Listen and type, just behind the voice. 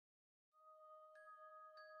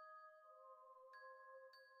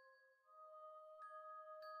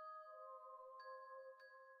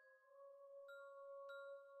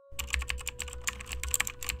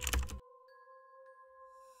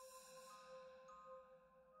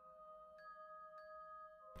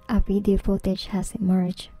A video footage has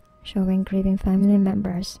emerged showing grieving family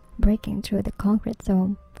members breaking through the concrete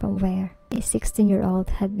dome from where a 16-year-old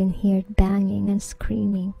had been heard banging and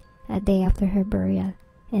screaming a day after her burial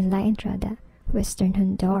in La Entrada, western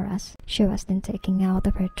Honduras. She was then taken out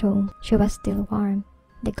of her tomb. She was still warm.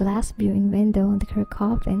 The glass viewing window on her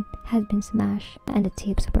coffin had been smashed, and the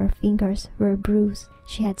tips of her fingers were bruised.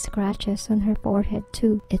 She had scratches on her forehead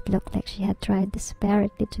too. It looked like she had tried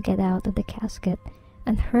desperately to get out of the casket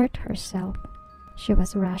and hurt herself. She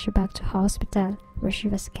was rushed back to hospital, where she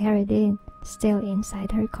was carried in, still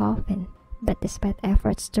inside her coffin. But despite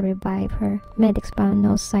efforts to revive her, medics found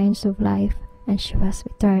no signs of life, and she was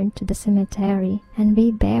returned to the cemetery and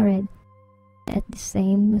reburied at the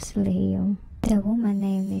same mausoleum. The woman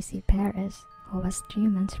named Lizzie Perez, who was 3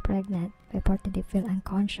 months pregnant, reportedly fell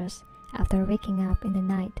unconscious after waking up in the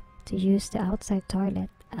night to use the outside toilet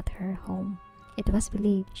at her home. It was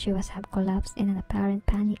believed she was have collapsed in an apparent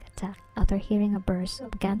panic attack after hearing a burst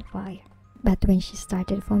of gunfire. But when she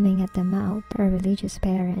started foaming at the mouth, her religious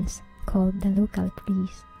parents called the local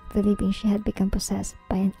priest, believing she had become possessed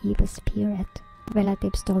by an evil spirit.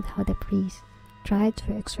 Relatives told how the priest tried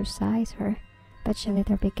to exorcise her, but she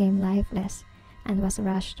later became lifeless and was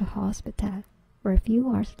rushed to hospital, where a few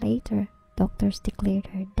hours later, doctors declared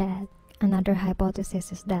her dead. Another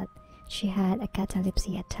hypothesis is that she had a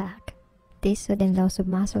catalepsy attack. This sudden loss of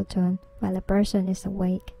muscle tone while a person is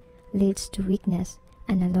awake leads to weakness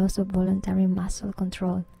and a loss of voluntary muscle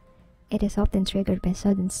control. It is often triggered by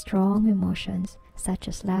sudden strong emotions such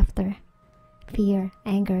as laughter, fear,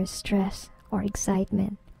 anger, stress, or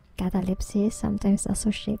excitement. Catalepsy is sometimes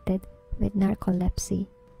associated with narcolepsy.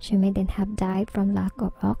 She may then have died from lack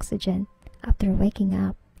of oxygen after waking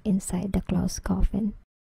up inside the closed coffin.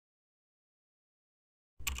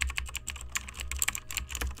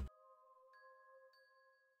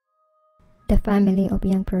 The family of a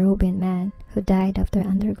young Peruvian man who died after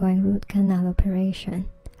undergoing root canal operation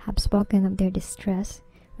have spoken of their distress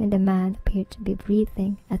when the man appeared to be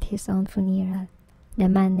breathing at his own funeral. The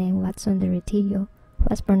man named Watson de Retillo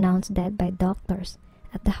was pronounced dead by doctors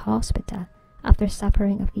at the hospital after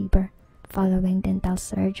suffering a fever following dental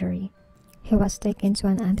surgery. He was taken to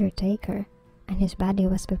an undertaker and his body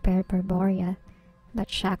was prepared for burial,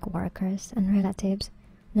 but shock workers and relatives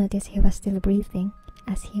noticed he was still breathing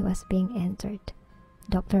as he was being entered.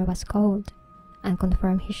 Doctor was called and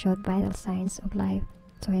confirmed he showed vital signs of life,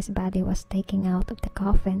 so his body was taken out of the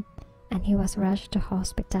coffin and he was rushed to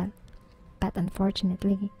hospital. But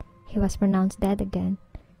unfortunately, he was pronounced dead again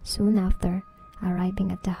soon after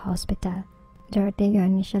arriving at the hospital. Ortega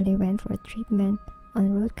initially went for treatment on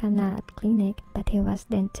root canal at clinic, but he was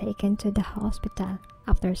then taken to the hospital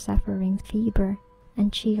after suffering fever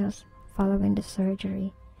and chills following the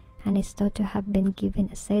surgery, and is thought to have been given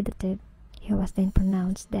a sedative. He was then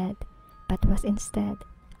pronounced dead, but was instead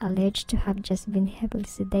alleged to have just been heavily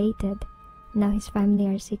sedated. Now his family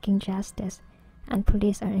are seeking justice, and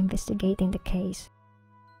police are investigating the case.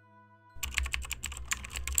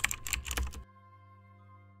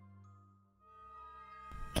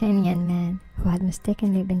 Kenyan man who had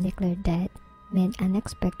mistakenly been declared dead made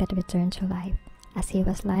unexpected return to life as he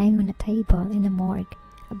was lying on a table in the morgue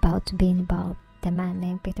about to be embalmed. The man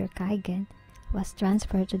named Peter Kaigen was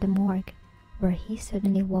transferred to the morgue, where he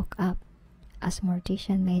suddenly woke up as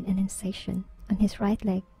mortician made an incision on his right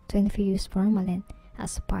leg to infuse formalin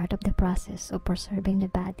as part of the process of preserving the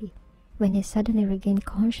body, when he suddenly regained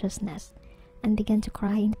consciousness and began to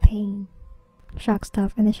cry in pain. Shock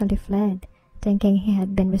staff initially fled, thinking he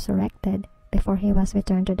had been resurrected, before he was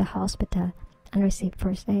returned to the hospital and received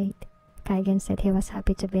first aid. Kaigen said he was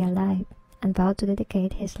happy to be alive and vowed to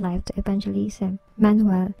dedicate his life to evangelism.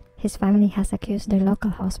 Meanwhile, his family has accused their local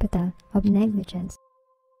hospital of negligence.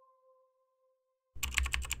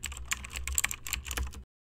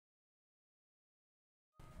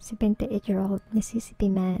 A 78-year-old Mississippi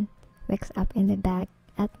man wakes up in the back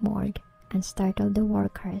at morgue and startled the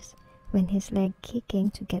workers when his leg kicking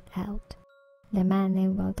to get out. The man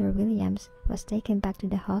named Walter Williams was taken back to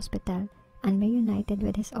the hospital and reunited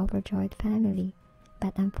with his overjoyed family,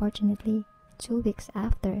 but unfortunately, 2 weeks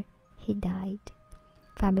after, he died.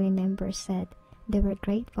 Family members said they were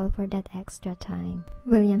grateful for that extra time.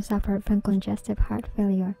 Williams suffered from congestive heart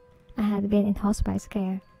failure and had been in hospice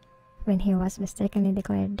care when he was mistakenly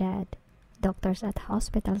declared dead. Doctors at the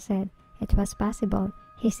hospital said it was possible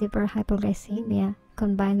his severe hypoglycemia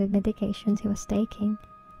combined with medications he was taking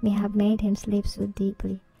may have made him sleep so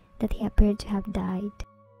deeply that he appeared to have died.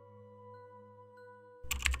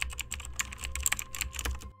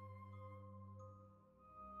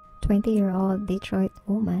 A 20-year-old Detroit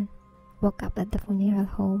woman woke up at the funeral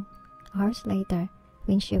home hours later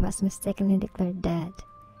when she was mistakenly declared dead.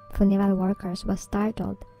 Funeral workers were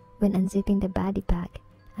startled when unzipping the body bag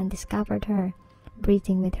and discovered her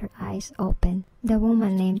breathing with her eyes open. The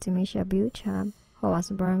woman named Demisha Bucham, who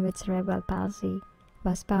was born with cerebral palsy,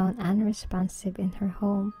 was found unresponsive in her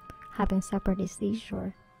home, having suffered a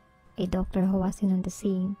seizure. A doctor who was on the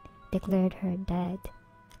scene declared her dead,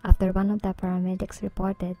 after one of the paramedics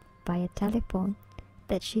reported via telephone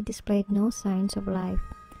that she displayed no signs of life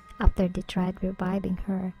after they tried reviving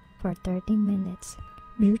her for 30 minutes.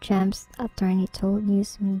 Bucham's attorney told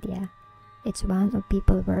news media, "It's one of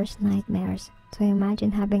people's worst nightmares to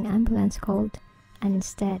imagine having ambulance called and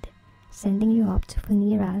instead sending you up to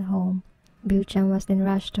funeral home." Bucham was then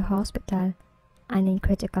rushed to hospital and in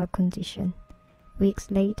critical condition.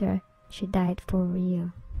 Weeks later, she died for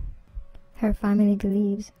real. Her family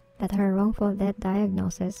believes that her wrongful death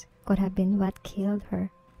diagnosis could have been what killed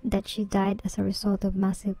her, that she died as a result of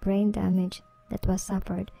massive brain damage that was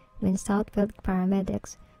suffered when Southfield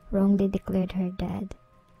paramedics wrongly declared her dead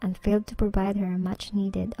and failed to provide her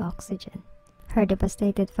much-needed oxygen. Her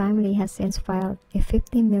devastated family has since filed a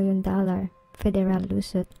 $50 million federal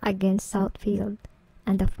lawsuit against Southfield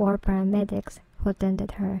and the 4 paramedics who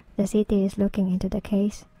tended her. The city is looking into the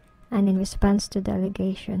case and, in response to the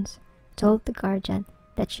allegations, told The Guardian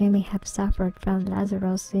that she may have suffered from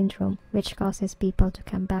Lazarus syndrome, which causes people to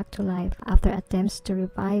come back to life after attempts to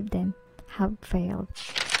revive them have failed.